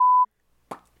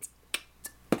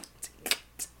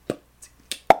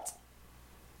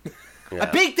Yeah. I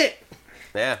peaked it!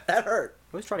 Yeah. That hurt.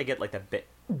 I always try to get like that bit.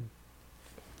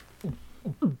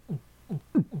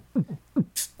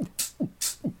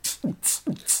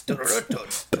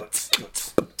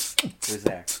 Who's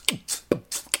there?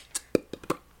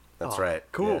 That's right.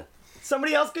 Cool. Yeah.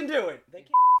 Somebody else can do it. They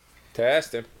can't.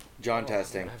 Testing. John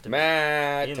testing. I have to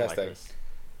Matt, be in like testing. this.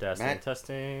 Testing. Matt.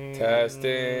 Testing.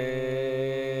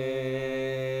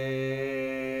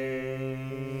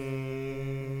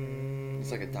 Testing.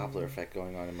 It's like a Doppler effect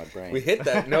going on in my brain. We hit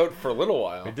that note for a little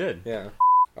while. We did. Yeah.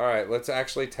 All right, let's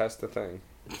actually test the thing.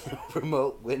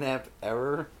 Remote Winamp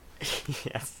error.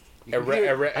 Yes. You can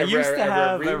hear- I used to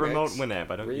have a remix. remote Winamp.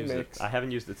 I don't use it. Remix. I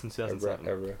haven't used it since 2007.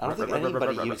 I don't think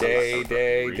anybody uses Day,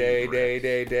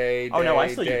 it. day. Oh, no, I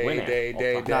still use Winamp. Day,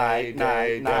 day, Night,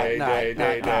 night, night, night, night,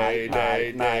 night,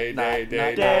 night, night, night,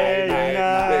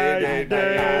 night,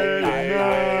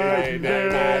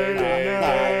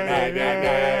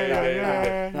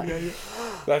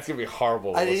 That's gonna be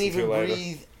horrible. I didn't Listen to even later.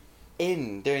 breathe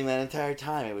in during that entire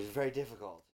time. It was very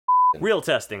difficult. Real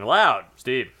testing. Loud.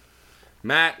 Steve.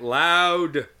 Matt,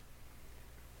 loud.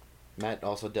 Matt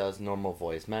also does normal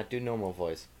voice. Matt, do normal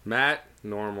voice. Matt,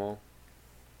 normal.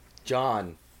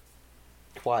 John,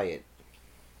 quiet.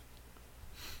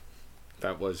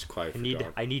 That was quiet for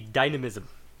John. I need dynamism.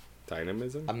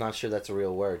 Dynamism? I'm not sure that's a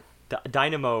real word.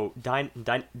 Dynamo.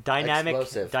 Dynamic.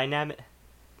 Explosive. Dynamic.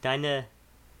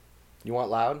 You want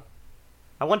loud?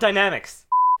 I want dynamics.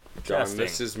 John, Testing.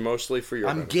 this is mostly for your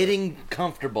I'm benefit. getting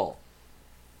comfortable.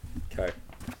 Okay.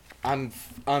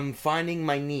 I'm finding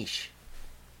my niche.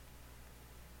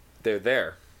 They're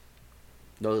there.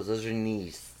 Those are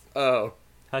knees. Oh.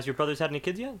 Has your brothers had any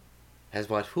kids yet? Has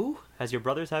what? Who? Has your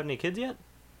brothers had any kids yet?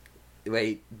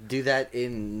 Wait, do that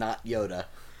in not Yoda.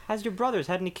 Has your brothers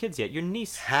had any kids yet? Your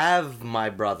niece. Have my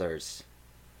brothers.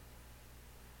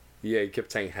 Yeah, you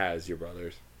kept saying has your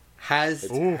brothers. Has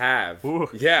It's Ooh. have. Ooh.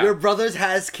 Yeah. your brothers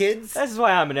has kids? This is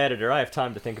why I'm an editor. I have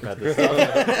time to think about this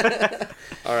stuff.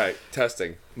 All right,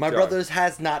 testing. My John. brothers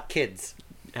has not kids.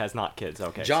 Has not kids.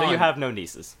 Okay. So John. you have no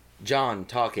nieces. John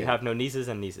talking. You have no nieces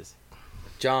and nieces.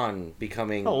 John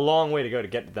becoming. A long way to go to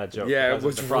get to that joke. Yeah, it Because of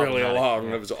was the really problematic- long.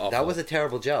 yeah. It was awful. That was a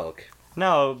terrible joke.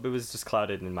 No, it was just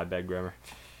clouded in my bad grammar.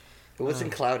 It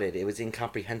wasn't clouded. It was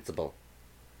incomprehensible.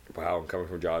 Wow, coming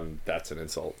from John, that's an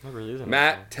insult. That really isn't.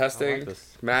 Matt, I like testing.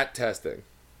 this. Matt, testing.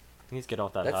 He needs to get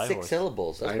off that That's high 6 horse.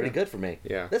 syllables. That's I pretty know. good for me.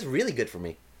 Yeah. That's really good for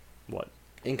me. What?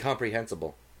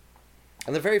 Incomprehensible.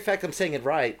 And the very fact I'm saying it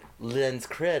right lends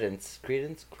credence.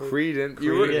 Credence? Credence.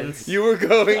 Credence. You were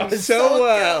going was so so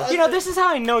well. good. You know, this is how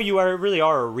I know you really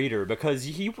are a reader, because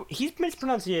he's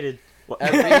mispronunciated.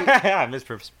 Every-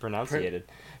 Mispronunciated.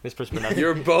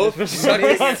 You're both such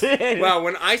Mispronunciated. Wow,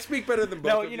 when I speak better than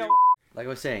both No, of you know. Like I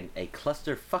was saying, a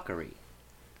cluster fuckery,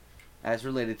 as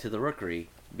related to the rookery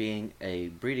being a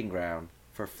breeding ground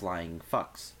for flying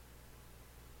fucks.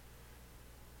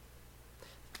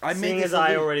 I Seeing made as this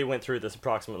I illu- already went through this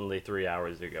approximately 3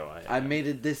 hours ago, I made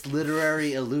it this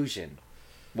literary illusion,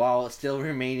 while still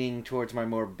remaining towards my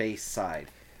more base side.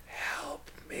 Help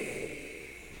me.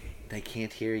 They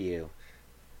can't hear you.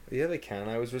 Yeah, they can.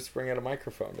 I was whispering at a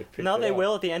microphone. No, they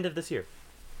will at the end of this year.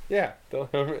 Yeah,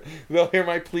 they'll hear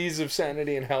my pleas of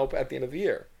sanity and help at the end of the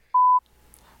year.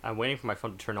 I'm waiting for my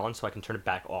phone to turn on so I can turn it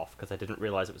back off, because I didn't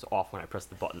realize it was off when I pressed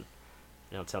the button.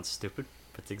 I know it sounds stupid,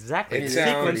 but it's exactly It the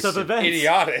sounds sequence of events.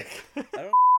 idiotic.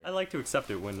 I like to accept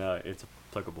it when it's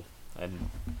applicable, and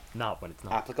not when it's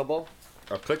not. Applicable?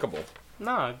 Applicable.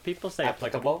 No, people say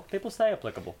applicable. People say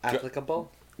applicable. Applicable?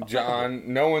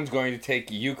 John, no one's going to take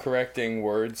you correcting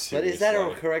words But seriously. is that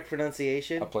a correct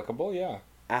pronunciation? Applicable? Yeah.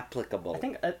 Applicable. I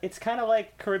think it's kind of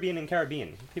like Caribbean and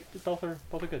Caribbean. People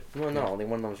both are good. Well, no, only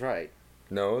one of them's right.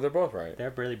 No, they're both right.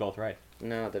 They're really both right.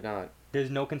 No, they're not. There's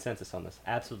no consensus on this.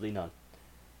 Absolutely none.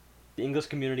 The English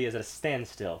community is at a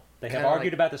standstill. They have Kinda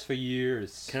argued like- about this for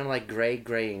years. Kind of like gray,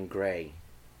 gray, and gray.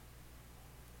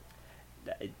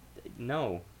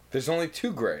 No. There's only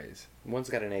two grays. One's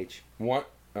got an H. One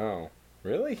oh,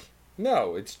 really?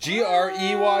 No, it's Grey, So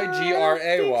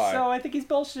I think he's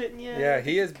bullshitting you. Yeah,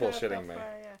 he is bullshitting me.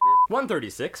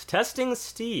 136. Testing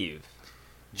Steve.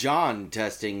 John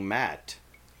testing Matt.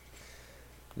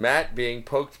 Matt being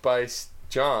poked by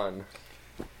John.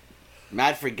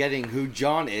 Matt forgetting who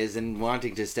John is and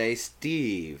wanting to stay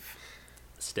Steve.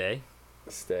 Stay.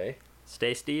 Stay.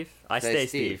 Stay Steve. I Stay stay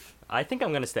Steve. Steve. I think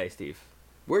I'm gonna stay Steve.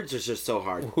 Words are just so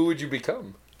hard. Who would you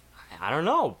become? I don't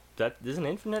know. There's an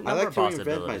infinite I number like of to reinvent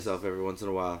possibilities. myself every once in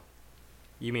a while.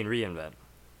 You mean reinvent?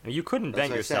 I mean, you could That's invent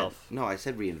what I yourself. said. No, I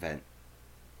said reinvent.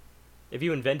 If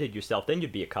you invented yourself, then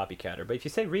you'd be a copycatter. But if you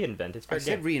say reinvent, it's I fair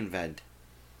said game. reinvent.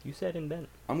 You said invent.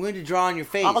 I'm going to draw on your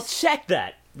face. I'll check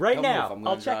that. Right Don't now. move, I'm gonna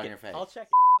I'll draw check on it. your face. I'll check it.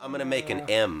 I'm gonna make an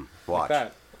M. Watch.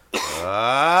 Like that.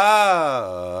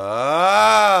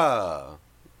 Ah.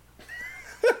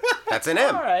 That's an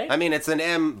M. All right. I mean, it's an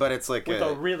M, but it's like With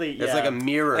a really, It's like a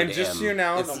mirrored And just M. so you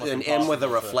know, it's it's an almost M with a impossible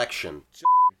to- reflection.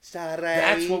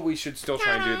 That's what we should still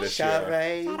try and do this year.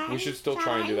 Shara. We should still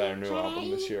try and do that new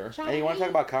album this year. Hey, you want to talk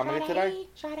about comedy today?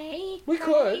 We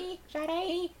could.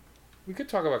 We could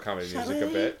talk about comedy music a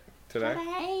bit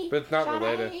today, but it's not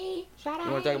related. You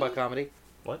want to talk about comedy?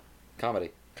 What? Comedy.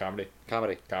 Comedy,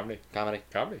 Comedy. comedy, Comedy.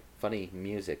 comedy. Funny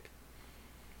music.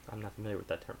 I'm not familiar with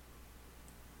that term.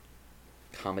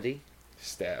 Comedy?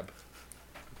 Stab.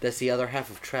 That's the other half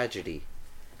of tragedy.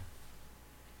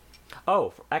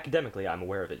 Oh, academically, I'm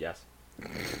aware of it, yes.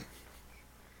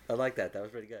 I like that. That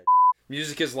was pretty good.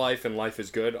 Music is life and life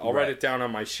is good. I'll write Right. it down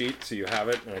on my sheet so you have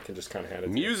it and I can just kind of hand it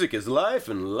to you. Music is life,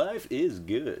 and life is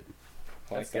good.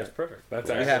 I like That's that. perfect. That's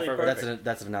We We actually have, perfect.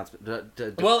 that's an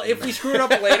announcement. Well, if we screw it up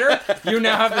later, you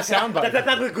now have the soundbite.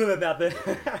 That's good about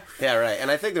that. Yeah, right.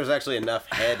 And I think there's actually enough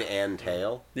head and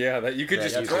tail. Yeah, that you could Yeah,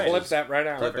 just that's flip right. that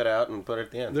right Flip out. it out and put it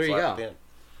at the end. There you Slap go. it at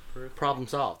the end. Problem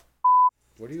solved.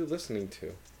 What are you listening to?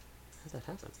 How did that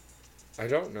happen? I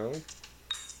don't know.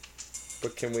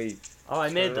 But can we? Oh, I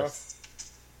made Turn it this.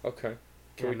 Okay.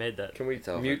 Yeah, I made that. Can we It's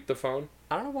over. mute the phone?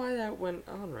 I don't know why that went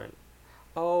on right.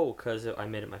 Oh, because I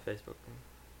made it my Facebook thing.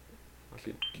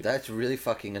 Okay. That's really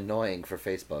fucking annoying for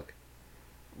Facebook.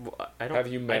 Well, I don't. Have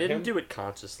you met I didn't him? do it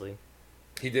consciously.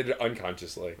 He did it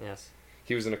unconsciously. Yes.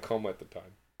 He was in a coma at the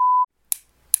time.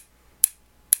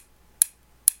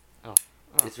 Oh.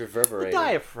 It's The reverberating.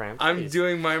 diaphragm. I'm please.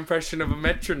 doing my impression of a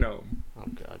metronome. Oh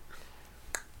god.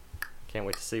 Can't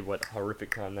wait to see what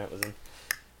horrific time that was in.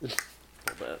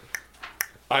 But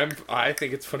I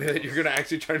think it's funny that you're gonna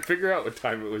actually try and figure out what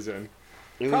time it was in.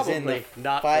 It was in the probably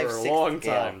not 5, for a 6 long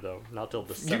scale. time though. Not till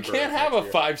December. You can't of have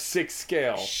next a year. 5-6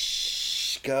 scale.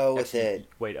 Shh, go with it.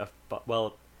 Wait,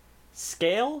 well,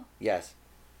 scale, Yes.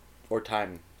 Or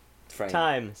time frame.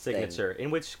 time, signature.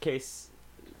 In which case,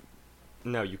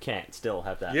 no, you can't still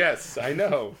have that. Yes, I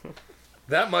know.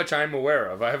 That much I'm aware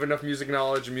of. I have enough music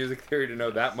knowledge and music theory to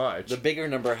know that much. The bigger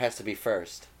number has to be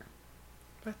first.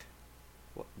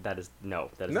 Well, that is no.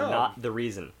 That is No. not the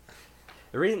reason.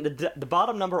 The reason the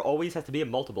bottom number always has to be a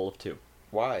multiple of 2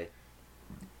 Why?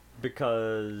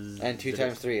 because And 2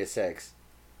 times 3 is 6.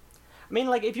 I mean,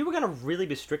 like if you were gonna really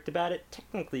be strict about it,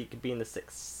 technically it could be in the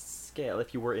 6th scale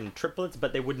if you were in triplets,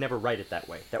 but they would never write it that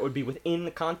way. That would be within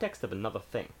the context of another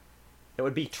thing. It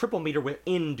would be triple meter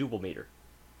within duple meter.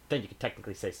 Then you could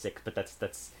technically say 6, but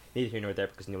that's neither here nor there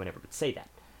because no one ever would say that.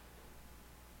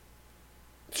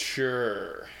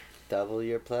 Sure. Double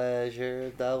your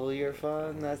pleasure, double your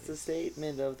fun. That's the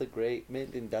statement of the great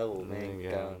mint and double make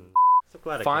gun. So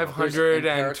glad I came up with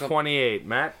 528.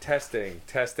 Matt testing.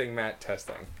 Testing, Matt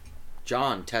testing.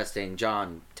 John testing,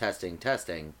 John testing,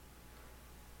 testing.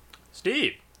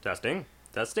 Steve, testing,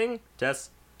 testing,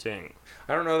 testing.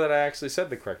 I don't know that I actually said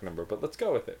the correct number, but let's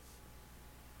go with it.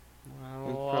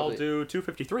 Well, I'll Probably- do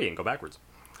 253 and go backwards.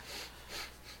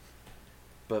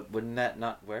 But wouldn't that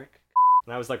not work?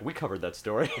 And I was like, we covered that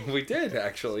story. We did,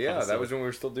 actually, yeah. Awesome. That was when we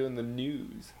were still doing the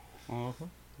news.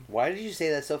 Why did you say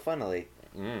that so funnily?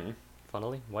 Mm.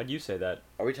 Funnily? Why'd you say that?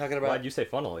 Are we talking about? Why'd you say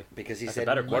funnily? Because he That's a said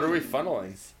better What are we news.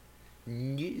 funneling?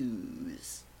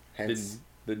 News. Hence,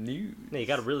 The news. No, you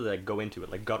gotta really like go into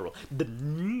it, like guttural. The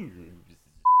news.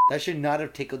 that should not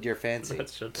have tickled your fancy. That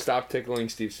should. Stop tickling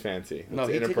Steve's fancy. No,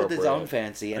 It's he tickled his own inappropriate.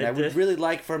 fancy, and I I would did. really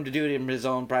like for him to do it in his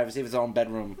own privacy of his own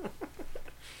bedroom.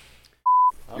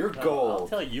 You're I'll gold.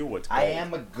 tell you what's gold. I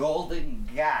am a golden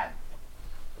god.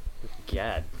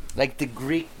 Gad. Like the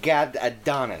Greek god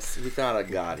Adonis. He's not a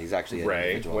god, he's actually an Ray,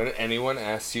 individual. when anyone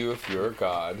asks you if you're a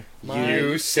god, My-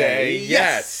 you say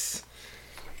yes.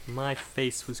 My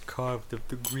face was carved of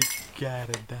the Greek god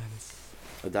Adonis.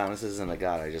 Adonis isn't a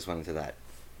god, I just went into that.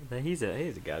 But he's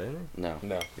a god, isn't No.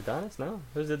 No. he? Adonis? No.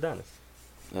 Who's Adonis?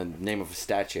 The name of a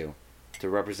statue to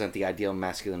represent the ideal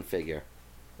masculine figure.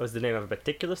 Was the name of a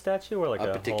particular statue or like A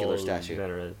a particular whole statue.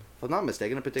 General? If I'm not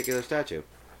mistaken, a particular statue.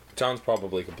 John's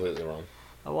probably completely wrong.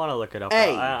 I want to look it up.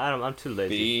 A. I'm too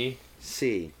lazy. B,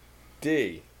 C.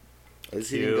 D. At least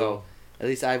he Q. didn't go. At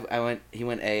least I went. He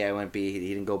went A. I went B. He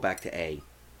didn't go back to A.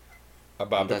 And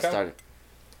that Ababaca? started.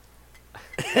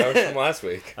 That was from last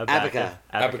week. Abaca.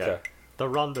 Abaca. The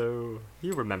rondo.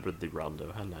 You remembered the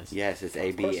rondo. How nice. Yes, it's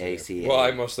A B A C A. Well, I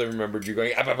mostly remembered you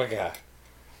going Ababaca.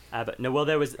 No, well,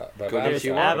 there was There's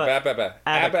Abba-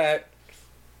 Abba.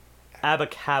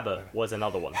 Abacaba was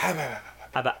another one.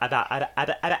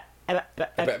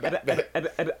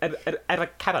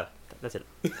 Abacaba. That's it.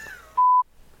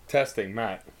 Testing,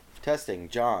 Matt. Testing,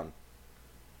 John.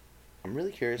 I'm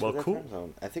really curious Well, what cool. that time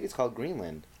zone. I think it's called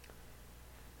Greenland.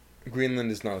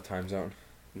 Greenland is not a time zone.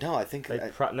 No, I think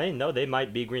They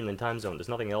might be Greenland time zone. There's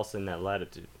nothing else in that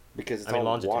latitude. because it's I mean, all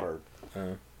longitude. water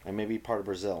Uh, and maybe part of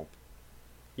Brazil.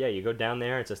 Yeah, you go down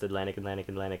there, it's just Atlantic,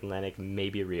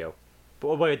 maybe Rio.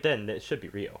 But wait, then it should be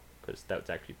Rio, because that's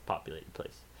actually a populated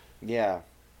place. Yeah,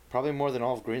 probably more than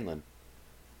all of Greenland.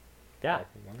 Yeah,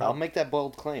 I'll make that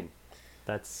bold claim.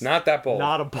 that's not that bold.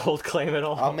 not a bold claim at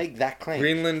all. I'll make that claim.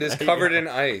 Greenland is There you covered go. in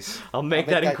ice. I'll make I'll make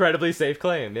that that- incredibly safe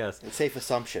claim, yes. It's safe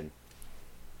assumption.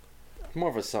 More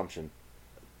of assumption.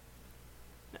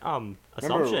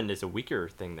 Assumption is a weaker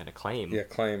thing than a claim. Yeah,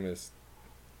 claim is.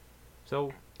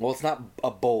 So, Well, it's not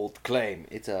a bold claim.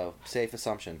 It's a safe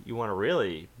assumption. you want to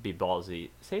really be ballsy,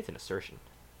 say it's an assertion.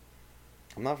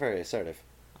 I'm not very assertive.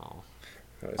 Oh.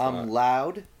 No, it's I'm not.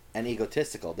 loud and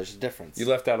egotistical. There's a difference. You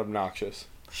left out obnoxious.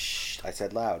 Shh, I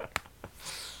said loud.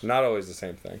 Not always the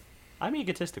same thing. I'm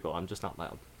egotistical, I'm just not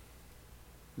loud.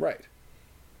 Right.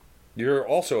 You're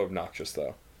also obnoxious,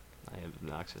 though. I am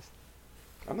obnoxious.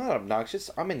 I'm not obnoxious.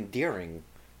 I'm endearing.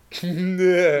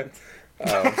 Oh,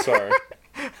 I'm sorry.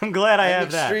 I'm glad I I'm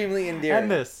have that. extremely endearing.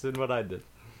 And this, and what I did.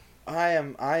 I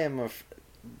am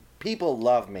people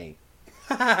love me.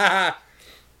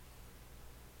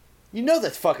 You know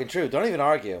that's fucking true. Don't even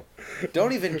argue.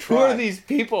 Don't even try. Who are these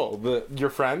people? Your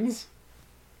friends?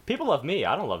 People love me,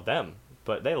 I don't love them,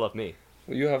 but they love me.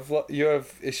 Well, you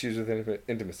have issues with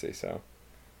intimacy, so.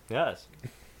 Yes.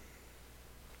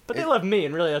 But they love me,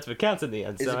 and really that's what counts in the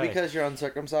end. Is so, it hey. because you're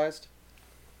uncircumcised?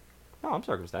 No, I'm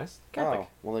circumcised. Catholic. Oh,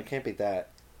 well, it can't be that.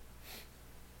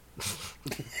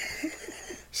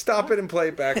 Stop it and play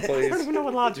it back, I don't please. even know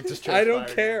what logic just I don't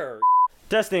transpired. care.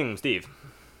 Testing, Steve.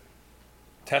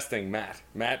 Testing, Matt.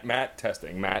 Matt,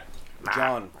 testing, Matt.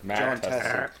 John Matt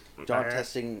testing. John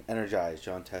testing, energized.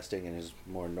 John testing in his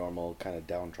more normal, kind of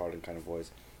downtrodden kind of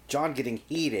voice. John getting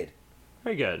heated.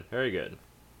 Very good, very good.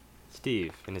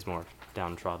 Steve, in his more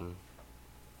downtrodden.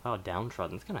 Oh,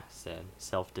 downtrodden. It's kind of sad.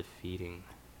 Self-defeating.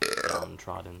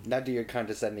 Downtrodden. Now do your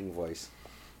condescending voice.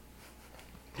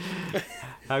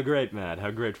 How great, Matt. How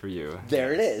great for you.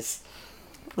 There it is.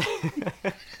 I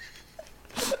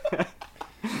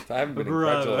haven't been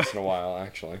Bravo. incredulous in a while,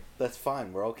 actually. That's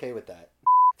fine. We're okay with that.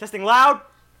 Testing loud!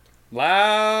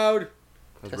 Loud!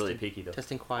 That was really peaky, though.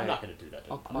 Testing quiet. I'm not going to do that.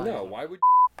 Oh, quiet. No, why would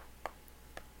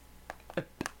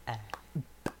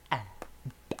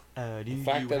the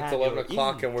fact that it's 11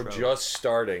 o'clock and we're just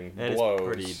starting That is blows.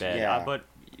 pretty bad. Yeah. But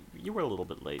you were a little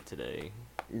bit late today.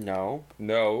 No.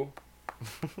 No.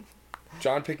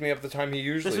 John picked me up the time he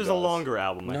usually This was does. a longer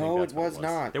album. I No, think that's it what was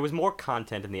not. There was more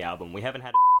content in the album. We haven't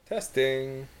had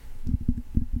Testing.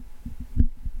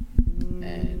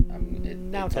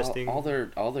 And now it's testing. All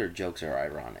their jokes are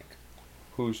ironic.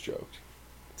 Whose jokes?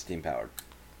 Steam powered.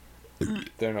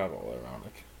 They're not all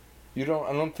ironic. I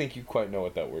don't think you quite know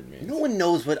what that word means. No one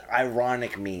knows what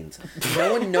ironic means.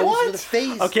 No one knows what? The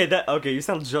face. Okay, you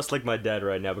sound just like my dad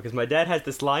right now because my dad has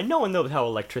this line, no one knows how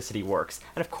electricity works.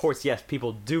 And of course, yes,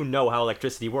 people do know how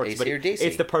electricity works, AC but or DC?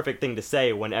 it's the perfect thing to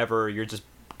say whenever you're just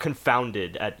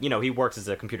confounded at, he works as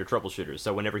a computer troubleshooter,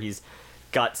 so whenever he's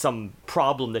got some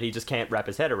problem that he just can't wrap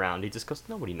his head around, he just goes,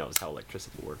 nobody knows how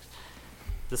electricity works.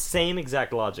 The same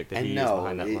exact logic that he And used no,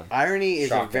 behind that line. irony is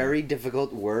Shocking. a very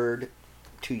difficult word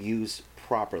to use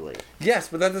properly. Yes,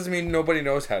 but that doesn't mean nobody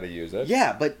knows how to use it.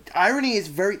 Yeah, but irony is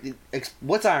very...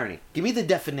 What's irony? Give me the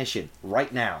definition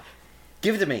right now.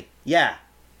 Give it to me. Yeah.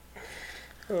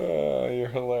 Oh, you're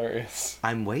hilarious.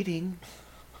 I'm waiting.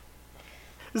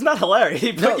 It's not hilarious.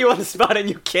 He put No. you on the spot and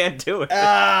you can't do it.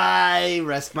 I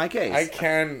rest my case. I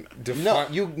can define.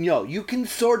 No, you can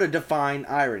sort of define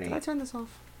irony. Can I turn this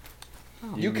off?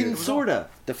 Oh. You can sort of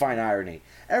define irony.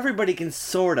 Everybody can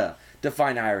sort of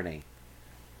define irony.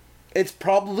 It's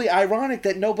probably ironic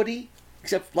that nobody,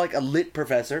 except like a lit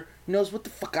professor, knows what the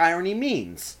fuck irony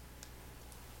means.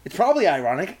 It's probably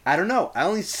ironic. I don't know. I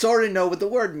only sort of know what the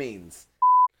word means.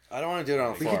 I don't want to do it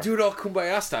on the We floor. could do it all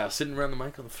kumbaya style, sitting around the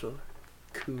mic on the floor.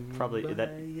 Probably that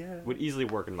would easily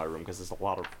work in my room because there's a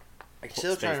lot of. I'm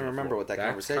still trying to remember what that That's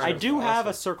conversation kind I was. do have a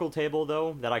awesome. circle table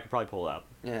though that I could probably pull out.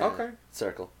 Yeah. Okay.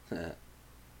 Circle.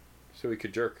 So we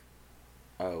could jerk.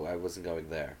 Oh, I wasn't going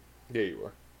there. Yeah, you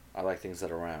were. I like things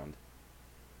that are round.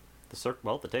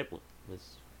 The table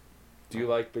is. Do you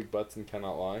like big butts and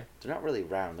cannot lie? They're not really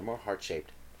round. They're more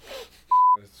heart-shaped.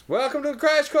 Welcome to the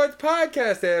Crash Course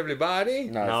Podcast, everybody.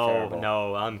 No, it's terrible.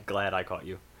 No, I'm glad I caught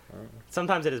you.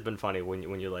 Sometimes it has been funny when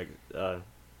you're like,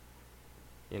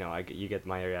 you get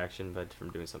my reaction, but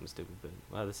from doing something stupid.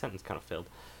 But the sentence kind of failed.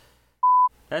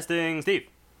 Testing, Steve.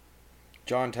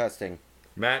 John testing.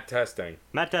 Matt testing.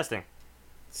 Matt testing.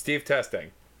 Steve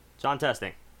testing. John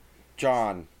testing.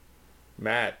 John.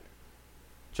 Matt.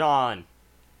 John.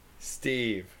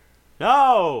 Steve.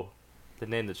 No! The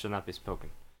name that should not be spoken.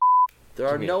 There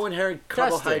are Give me no inherent Testing.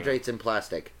 carbohydrates in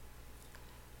plastic.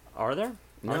 Are there?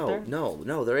 Aren't No, there?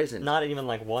 no, there isn't. Not even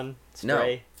like one No,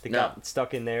 spray that no. got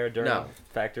stuck in there during No.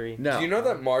 factory? No. Do you know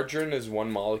that margarine is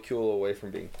one molecule away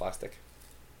from being plastic?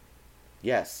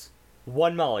 Yes.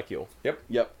 One molecule. Yep.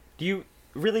 Do you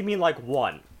really mean like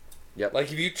one? Yep.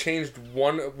 Like if you changed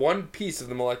one piece of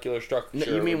the molecular structure. No,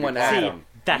 you it would mean be one plastic. atom.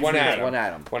 That's One the thing. atom. One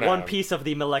atom. One One atom. piece of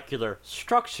the molecular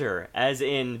structure, as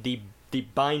in the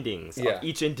bindings Yeah. of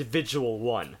each individual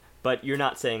one. But you're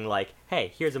not saying like,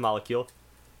 hey, here's a molecule,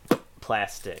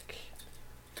 plastic.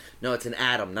 No, it's an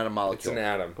atom, not a It's molecule. an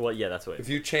atom. Well, yeah, that's what. If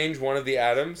you change one of the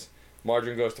atoms,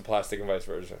 margarine goes to plastic and vice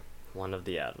versa. One of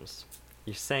the atoms.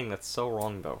 You're saying that's so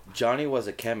wrong, though. Johnny was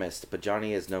a chemist, but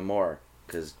Johnny is no more,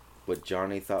 because what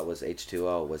Johnny thought was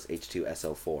H2O was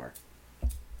H2SO4.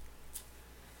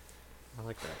 I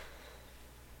like that.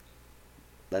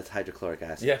 That's hydrochloric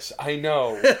acid. Yes, I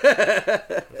know.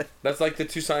 That's like the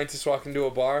two scientists walk into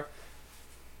a bar.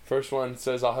 First one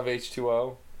says, I'll have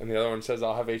H2O. And the other one says,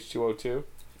 I'll have H2O too.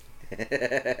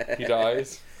 He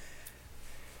dies.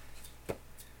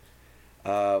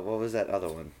 What was that other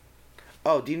one?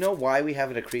 Oh, do you know why we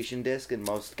have an accretion disk in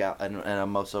most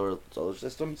most solar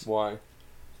systems? Why?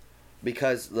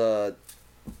 Because the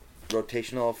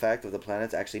rotational effect of the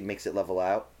planets actually makes it level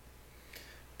out.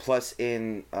 Plus,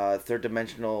 in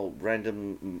third-dimensional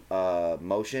random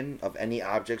motion of any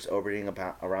objects orbiting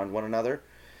around one another,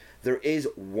 there is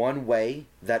one way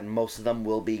that most of them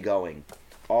will be going.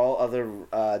 All other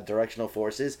directional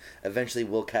forces eventually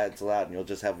will cancel out, and you'll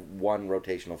just have one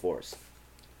rotational force.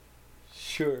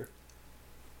 Sure.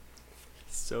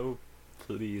 So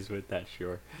pleased with that,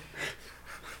 sure.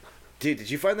 Dude, did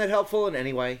you find that helpful in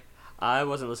any way? I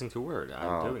wasn't listening to a word.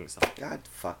 I'm Oh. doing something. God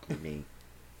fuck me.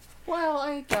 Well,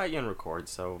 I got you on record,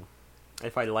 so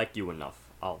if I like you enough,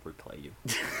 I'll replay you.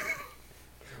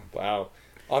 Wow.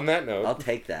 On that note, I'll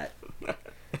take that.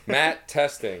 Matt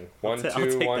testing. I'll 1 ta- I'll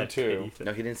 2 take 1 that 2. pity thing.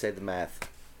 No, he didn't say the math.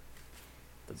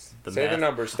 The Say the math.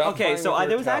 numbers. Stop. Okay, playing so with your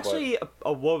there was tablet. actually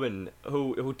a woman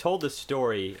who told a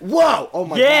story. Whoa! Oh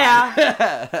my Yeah!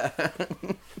 god.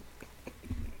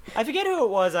 I forget who it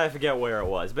was, I forget where it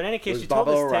was. But in any case, was she told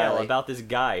Baba this tale O'Reilly. about this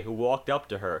guy who walked up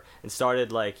to her and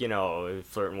started, like, you know,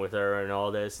 flirting with her and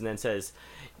all this, and then says,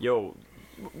 yo,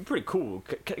 pretty cool.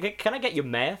 Can I get your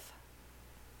math?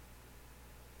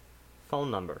 Phone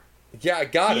number. Yeah, I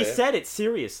got He it. said it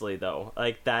seriously, though.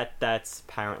 Like, that's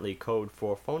apparently code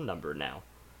for a phone number now.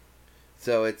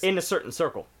 So it's In a certain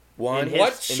circle. one in his-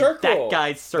 What in circle? that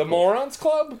guy's circle. The Morons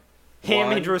Club? Him,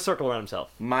 he One. drew a circle around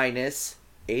himself. minus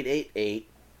 888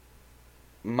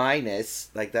 minus,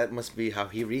 like that must be how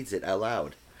he reads it out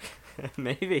loud.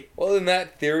 Maybe. Well, in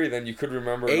that theory, then you could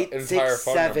remember an entire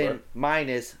phone 867 number.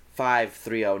 minus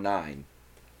 5309.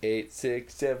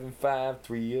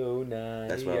 8675309.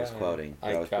 That's what I was quoting.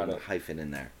 I I was got putting a it. hyphen in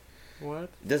there. What?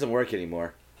 It doesn't work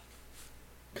anymore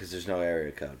because there's no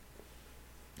area code.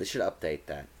 They should update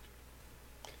that.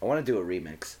 I want to do a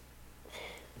remix.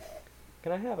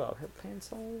 Can I have a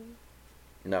pencil?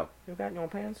 No, You got no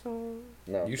pencil?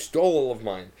 no. You stole all of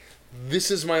mine.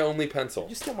 This is my only pencil.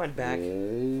 You steal mine back.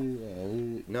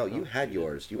 No, you had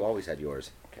yours. You always had yours.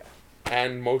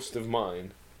 And most of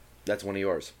mine. That's one of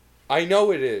yours. I know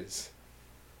it is.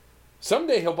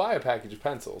 Someday he'll buy a package of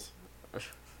pencils.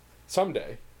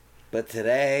 Someday. But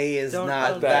today is Don't not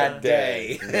hold that that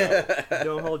day.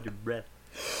 Don't hold your breath.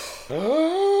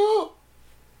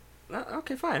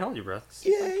 Okay, fine. Hold your breath.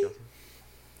 Yay.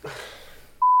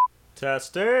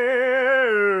 Testing.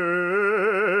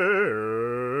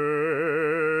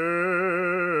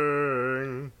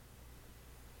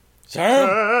 Sam!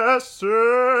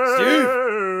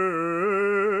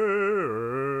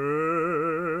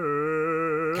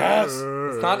 Cass!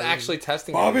 It's not actually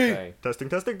testing Bobby! anything. Testing.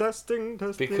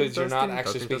 Because you're not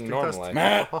actually speaking normally.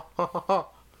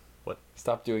 What?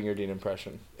 Stop doing your Dean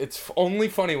impression. It's only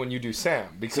funny when you do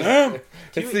Sam. Because Sam!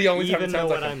 it's the only time even it know sounds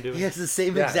what like I'm doing? He has the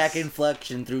same Yes. exact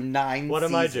inflection through 9 What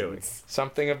am I doing? seasons.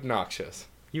 something obnoxious.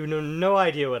 You know no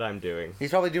idea what I'm doing. He's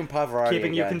probably doing Pavarotti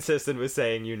Keeping you again. consistent with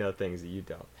saying you know things that you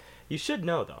don't. You should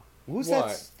know though. Who's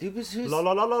What? that? Who's La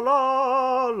la la la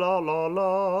la la la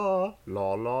la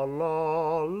la la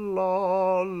la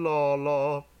la la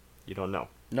la. You don't know.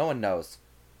 No one knows.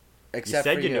 You Except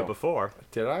said for you you. knew before.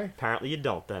 Did I? Apparently you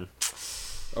don't then.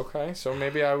 Okay, so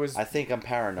maybe I was. I think I'm The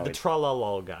paranoid.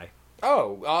 tra-la-la guy.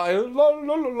 Oh, la la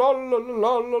la la la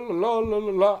la la la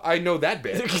la la. I know that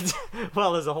bit.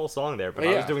 Well, there's a whole song there, but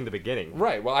I Yeah. was doing the beginning.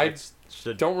 Right. Well, I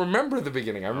Should don't remember the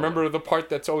beginning. I remember the part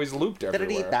that's always looped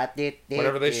everywhere.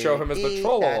 Whenever they show him as the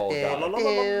troll and he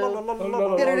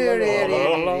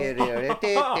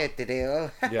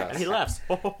Yes. laughs.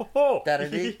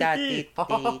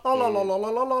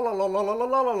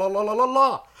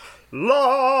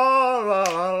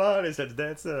 And he starts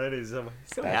dancing. And he's so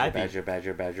happy. Badger,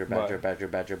 badger, badger, badger, badger,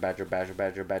 badger, badger, badger,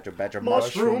 badger, badger, badger,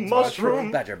 Mushroom,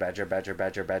 mushroom. badger, badger, badger,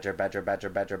 badger, badger, badger, badger, badger,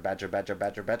 badger, badger,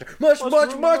 badger, badger,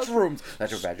 mushrooms.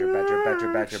 Badger, badger, badger,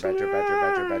 badger, badger, badger, badger,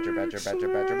 badger, badger, badger, badger,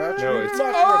 badger, badger, No, it's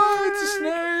it's a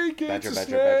snake. badger, It's a badger,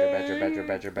 snake. badger, badger,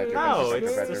 badger, badger, No, badger,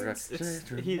 it's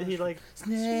badger, he like.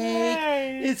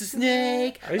 snake. It's a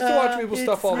snake. I used to watch people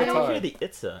stuff all I the don't hear time. the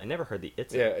itza. I never heard the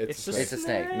itza. Yeah, it's a It's a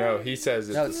snake. No, he says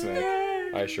it's No, a snake.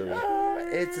 I assure you.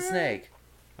 It's a snake.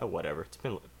 Oh, whatever. It's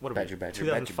been what are Badger, we? badger,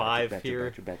 2005 badger, here.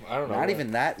 badger, badger. I don't know. Not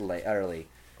even that late, early.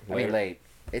 I mean, Later. late.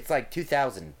 It's like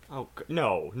 2000. Oh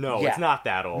no, Yeah. it's not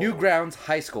that old. Newgrounds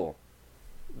High School.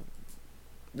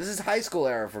 This is high school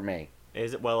era for me.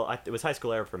 Is it? Well, it was high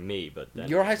school era for me, but then,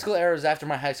 Your high school era is after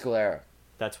my high school era.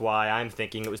 that's why I'm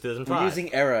thinking it was 2005. We're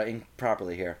using era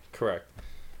improperly here. Correct.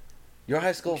 Your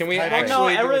high school. Can we type actually- no,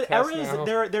 do a era test is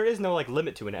now? there is no like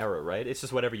limit to an era, right? It's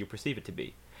just whatever you perceive it to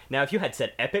be. Now, if you had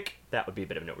said epic, that would be a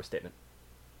bit of an overstatement.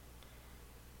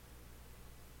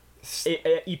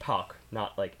 Epoch,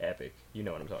 not like epic. You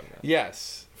know what I'm talking about.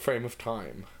 Yes, frame of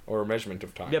time or measurement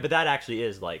of time. Yeah, but that actually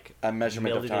is like A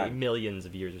measurement of time. millions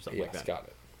of years or something like Yes, that. got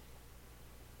it.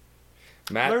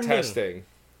 Matt Learning. testing.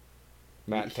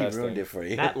 Matt He testing. ruined it for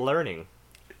you. Matt learning.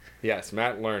 Yes,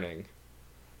 Matt learning.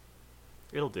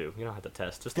 It'll do. You don't have to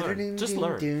test. Just learn. Just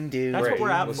learn. That's Great. what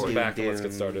we're out Let's for. sit back and let's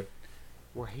get started.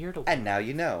 We're here to. And now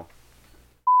you know.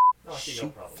 No, I see no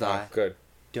Shoot, problem. fly. Good.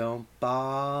 Don't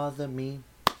bother me.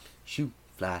 Shoot,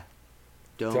 fly.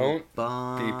 Don't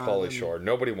bother Be Pauly me. Shore.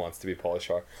 Nobody wants to be Pauly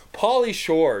Shore. Pauly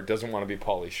Shore doesn't want to be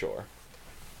Pauly Shore.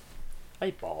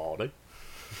 Hey, buddy.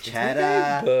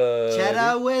 Cheddar. Buddy.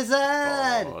 Cheddar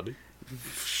wizard. Buddy.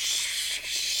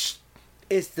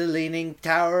 It's the Leaning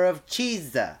Tower of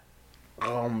Cheese.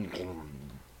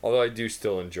 Although I do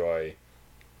still enjoy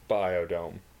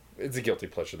Biodome. It's a guilty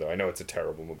pleasure, though. I know it's a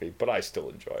terrible movie, but I still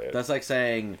enjoy it. That's like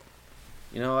saying,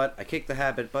 you know what? I kick the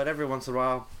habit, but every once in a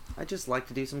while, I just like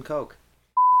to do some coke.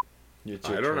 I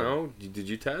don't know. Did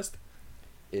you test?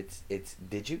 It's.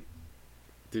 Did you?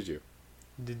 Did you?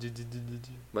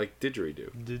 Like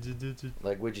didgeridoo.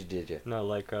 Like, would you? Did you? No,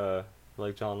 like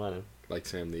John Lennon. Like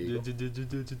Sam the Eagle.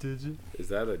 Is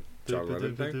that a John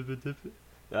Lennon thing?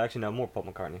 Actually, no, more Paul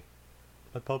McCartney.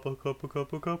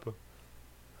 Coppa.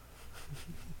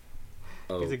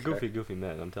 He's a goofy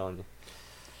man, I'm telling you.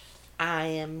 I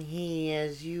am he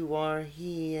as you are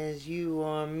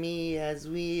me as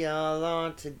we all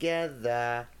are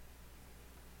together.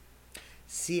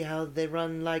 See how they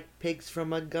run like pigs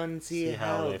from a gun, see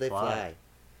how they fly.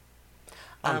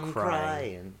 I'm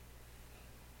crying.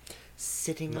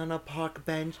 Sitting on a park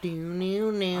bench. I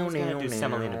was gonna do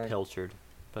Semolina Pilchard,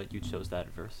 but you chose that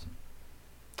verse.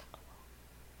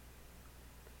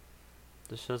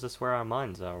 This shows us where our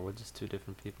minds are. We're just two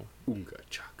different people. Unga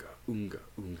chaka, unga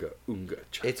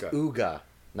chaka. It's Ooga,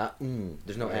 not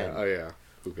There's no N. Oh yeah.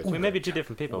 Ooga We chaka. may be two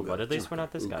different people, Ooga but at least we're chaka,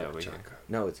 not this guy ooga over here. chaka,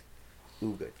 No, it's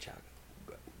Ooga Chaka.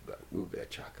 Ooga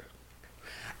chaka.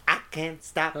 I can't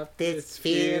stop this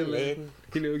feeling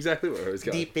He knew exactly where I was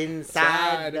going. deep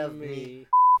inside of me.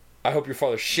 I hope your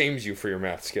father shames you for your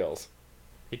math skills.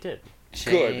 He did.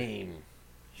 Shame.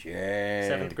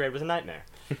 7th grade was a nightmare.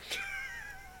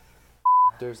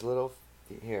 There's little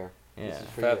here. Yeah. This is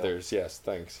for you. Feathers, yes,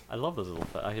 thanks. I love those little.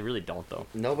 I really don't though.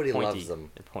 Nobody Pointy. loves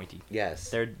them. They're pointy. Yes.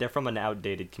 They're from an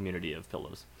outdated community of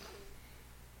pillows.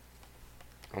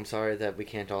 I'm sorry that we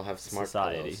can't all have smart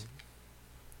Society. pillows.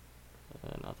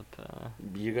 Not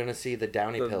the. You're gonna see the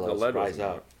downy The pillows lead rise wasn't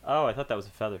up. Oh, I thought that was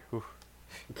a feather. Ooh.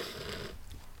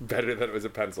 Better that it was a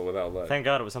pencil without lead. Thank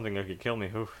God it was something that could kill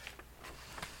me. Ooh.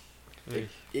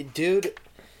 Dude,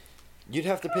 you'd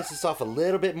have to piss us off a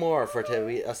little bit more for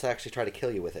us to actually try to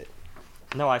kill you with it.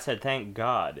 No, I said thank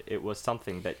God it was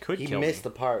something that could He kill missed me. the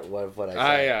part of what I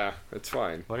said. Yeah, it's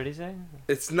fine. What did he say?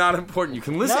 It's not important. You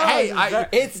can listen. No, hey,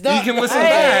 It's not. you can listen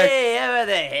back.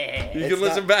 Hey, You It's can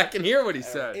listen not- back and hear what he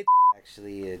said. It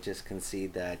actually just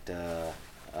concede that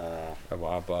Blah,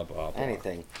 blah, blah, blah.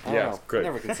 anything. I don't Yes, know. good.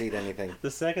 Never concede anything.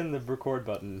 The second the record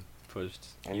button pushed,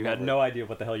 I you had never- no idea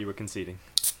what the hell you were conceding.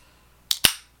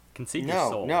 Concede your No,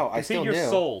 soul. no, I concede still your knew.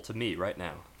 soul to me right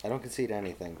now. I don't concede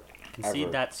anything. Concede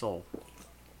Ever. that soul.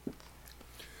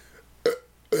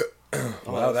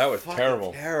 Wow, that was fucking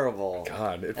terrible. Terrible.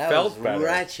 God, it That felt was better.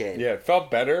 wretched. Yeah, it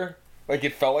felt better. Like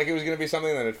it felt like it was gonna be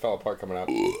something, then it fell apart coming out.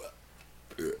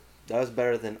 That was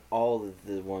better than all of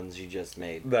the ones you just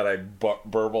made. that I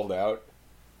burbled out.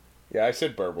 Yeah, I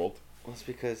said burbled. Well, it's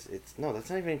because it's... No, that's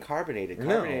not even carbonated. No,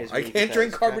 Carbonated is I when you can't get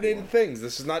drink that crappy carbonated one. things.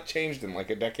 This has not changed in like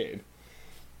a decade.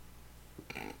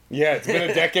 Yeah, it's been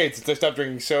a decade since I stopped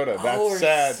drinking soda. That's we're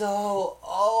sad. so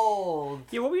old.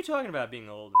 Yeah, what were you talking about being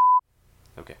old?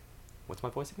 Okay. What's my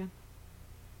voice again?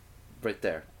 Right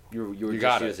there. You were You just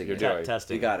got it. using You're it. doing it.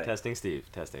 Testing. You got it. Testing, Steve.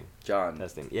 Testing. John.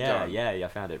 Testing. Yeah, John. yeah, I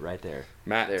found it right there.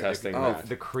 Matt There. testing Oh, Matt.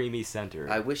 The creamy center.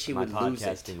 I wish he my would lose it.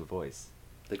 podcasting voice.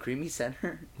 The creamy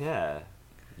center? Yeah.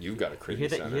 You've got a You creepy hear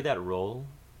that? center. You hear that roll?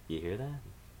 You hear that?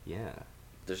 Yeah.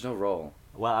 There's no roll.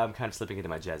 Well, I'm kind of slipping into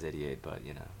my Jazz 88, but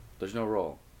you know, There's no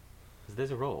roll. 'cause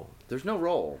there's a roll. There's no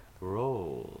roll.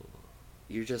 Roll.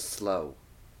 You're just slow.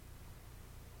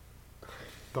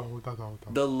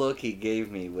 The look he gave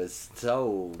me was so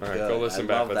All right, good. go listen I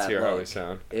back. love Let's that hear how look. we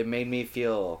sound. It made me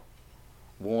feel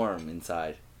warm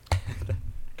inside.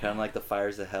 Kind of like the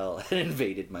fires of hell had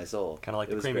invaded my soul. Kind of like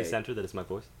It the was creamy great. center that is my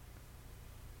voice.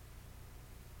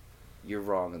 You're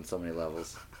wrong on so many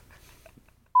levels.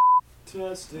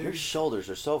 Testing. Your shoulders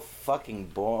are so fucking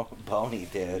bony,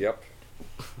 dude. Yep.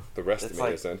 The rest It's of me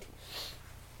like- isn't.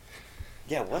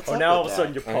 Yeah, what's Oh, up now all with of a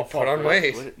sudden that? you I pop put up. on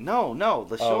weight. No,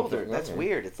 the Oh, shoulder. okay. That's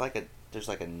weird. It's like there's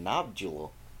like a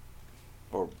nodule.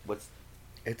 Or what's...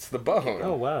 It's the bone.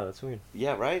 Oh wow, that's weird.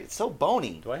 Yeah, right? It's so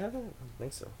bony. Do I have it? I don't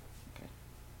think so.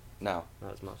 No.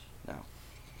 Not as much.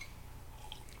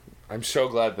 I'm so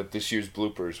glad that this year's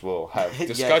bloopers will have Yes.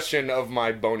 discussion of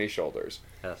my bony shoulders.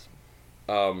 Yes.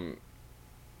 I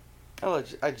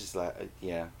just like...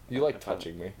 Yeah. You like I found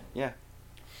touching me. Yeah.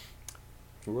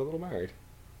 We were a little married.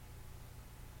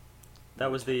 That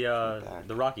was the Back.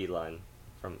 the Rocky line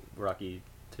from Rocky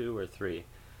 2 or 3.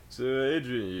 So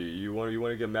Adrian, you want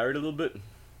to get married a little bit?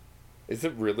 Is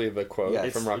it really the quote Yeah, from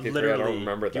It's Rocky 3? I literally, don't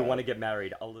remember that. You want to get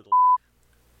married a little.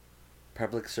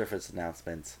 Public service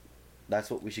announcements. That's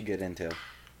what we should get into.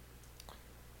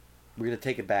 We're gonna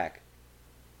take it back.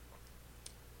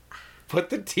 Put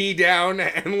the tea down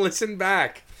and listen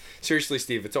back. Seriously,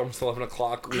 Steve, it's almost 11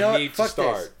 o'clock. We You know what? need to Fuck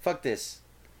start. this. Fuck this.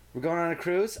 We're going on a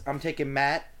cruise. I'm taking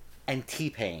Matt and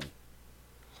T-Pain.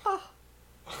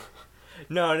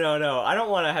 No. I don't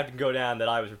want to have to go down that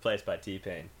I was replaced by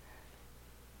T-Pain.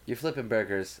 You're flipping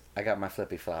burgers. I got my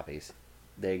flippy floppies.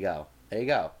 There you go. There you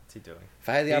go. What's he doing? If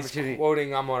I had the He's opportunity...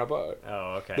 quoting I'm on a boat.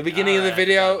 Oh, okay. The beginning of the Alright, I forgot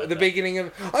video, about the that. beginning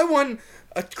of... I won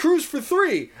a cruise for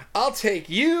 3. I'll take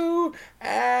you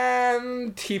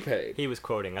and T-Pain. He was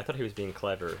quoting. I thought he was being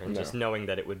clever and No. just knowing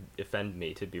that it would offend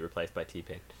me to be replaced by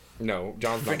T-Pain. No,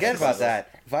 John's not Forget gonna about say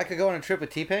that. If I could go on a trip with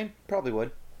T-Pain, probably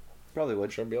would. Probably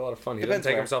would. Should be a lot of fun. He Depends doesn't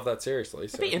take where. himself that seriously.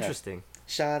 So. It'd be interesting.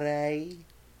 Sade.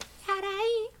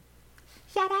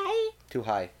 Too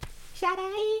high.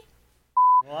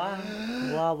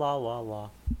 La la la la.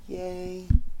 Yay.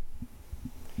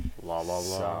 La la la.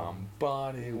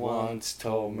 Somebody once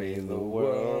told me the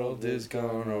world is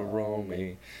gonna roll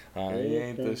me. I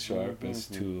ain't the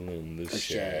sharpest tool in the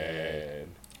shed.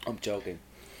 I'm joking.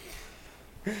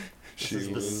 This is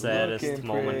the saddest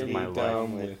moment of my life.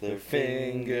 Down with her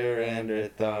finger and her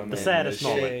thumb The in saddest the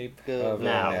moment. shape of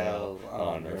Now. an L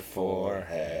on her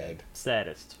forehead.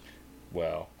 Saddest.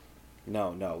 Well,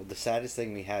 No. The saddest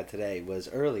thing we had today was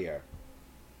earlier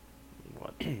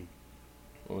What?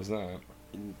 what was that?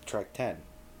 in Trek 10.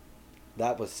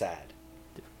 That was sad.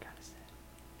 Different kind of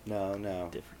sad. No.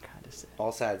 Different kind of sad.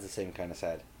 All sad's the same kind of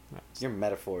sad. Right. Your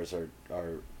metaphors are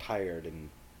tired and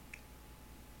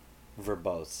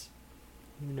verbose.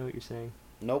 You know what you're saying?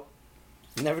 Nope.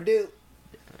 Never do.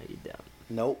 No, you don't.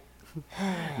 Nope.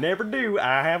 Never do.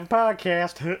 I have a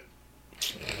podcast.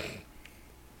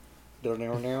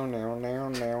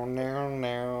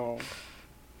 No.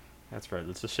 That's right.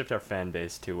 Let's just shift our fan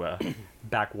base to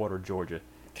Backwater, Georgia.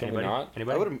 Can we not?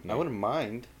 Anybody? I wouldn't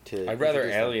mind to. I'd rather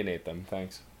introduce them. alienate them,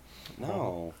 thanks.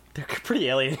 No, They're pretty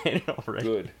alienated already.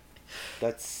 Good.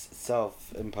 that's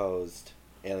self-imposed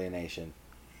alienation.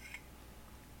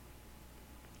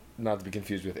 Not to be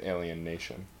confused with Alien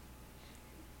Nation.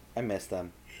 I miss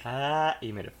them. Ah,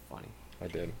 you made it funny. I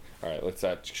did. Alright, let's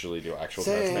actually do actual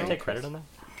Say- Can I testing. take credit on that?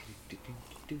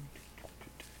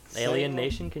 Alien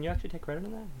Nation, can you actually take credit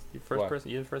on that? You're the first What?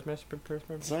 person. You're the first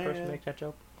person Say to it. make that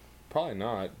joke. Probably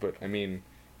not, but I mean,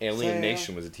 Alien Say-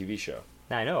 Nation was a TV show.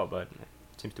 Nah, I know, but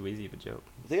it seems too easy of a joke.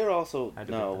 They are also I had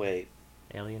to no beat that. wait.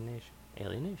 Alien Nation.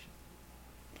 Alien Nation.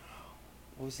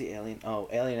 What was the alien? Oh,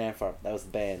 Alien Ant Farm. That was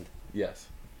the band. Yes.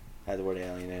 Had the word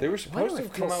alien in it. They were Why supposed do to I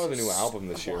have come feel out with a so new album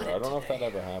this year. I squatted don't know if that today?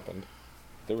 ever happened.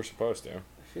 They were supposed to.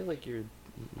 I feel like your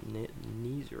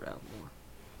knees are out more.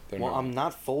 They're Well, not. I'm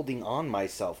not folding on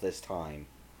myself this time.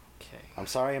 Okay. I'm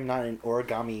sorry I'm not an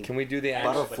origami. Can we do the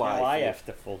Butterfly. actual? But now I food. have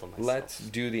to fold them myself. Let's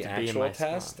do the To be in actual my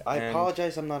test. spot. I and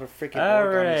apologize I'm not a freaking All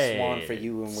origami swan right. for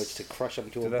you in which to crush them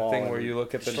to Do a that ball thing where and you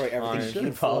look at the destroy time. everything I should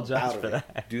beautiful apologize out for of it.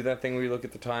 that. Do that thing where you look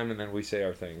at the time and then we say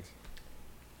our things.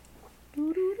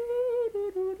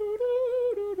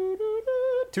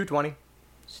 220.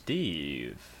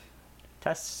 Steve.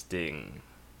 Testing.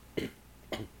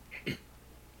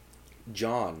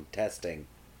 John, testing.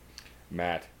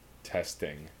 Matt,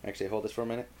 testing. Actually, hold this for a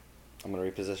minute. I'm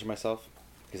going to reposition myself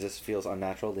because this feels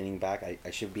unnatural. Leaning back, I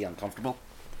should be uncomfortable.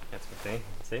 That's what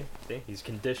see? He's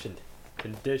conditioned.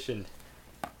 Conditioned.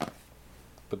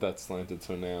 But that's slanted,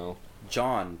 so now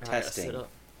John, I gotta testing. sit up.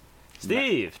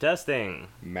 Steve, testing.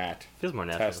 Matt, Feels more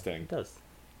natural. Testing. It does.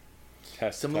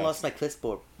 Someone lost my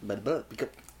clipboard. Because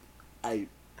I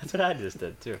That's what I just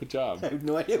did, too. Good job. have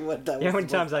no idea what that You know how was.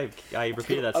 many times I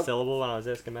repeated that syllable when I was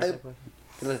asking Matt that question?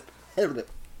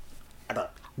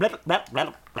 That's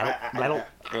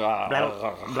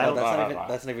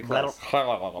not even close.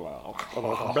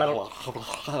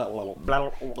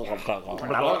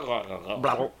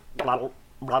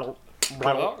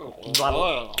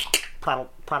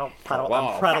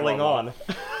 I'm prattling on.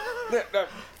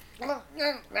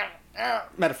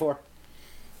 Metaphor.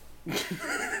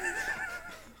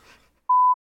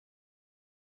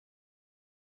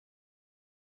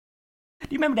 Do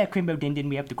you remember that Crimbo Din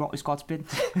we have the Grotto Scots bin?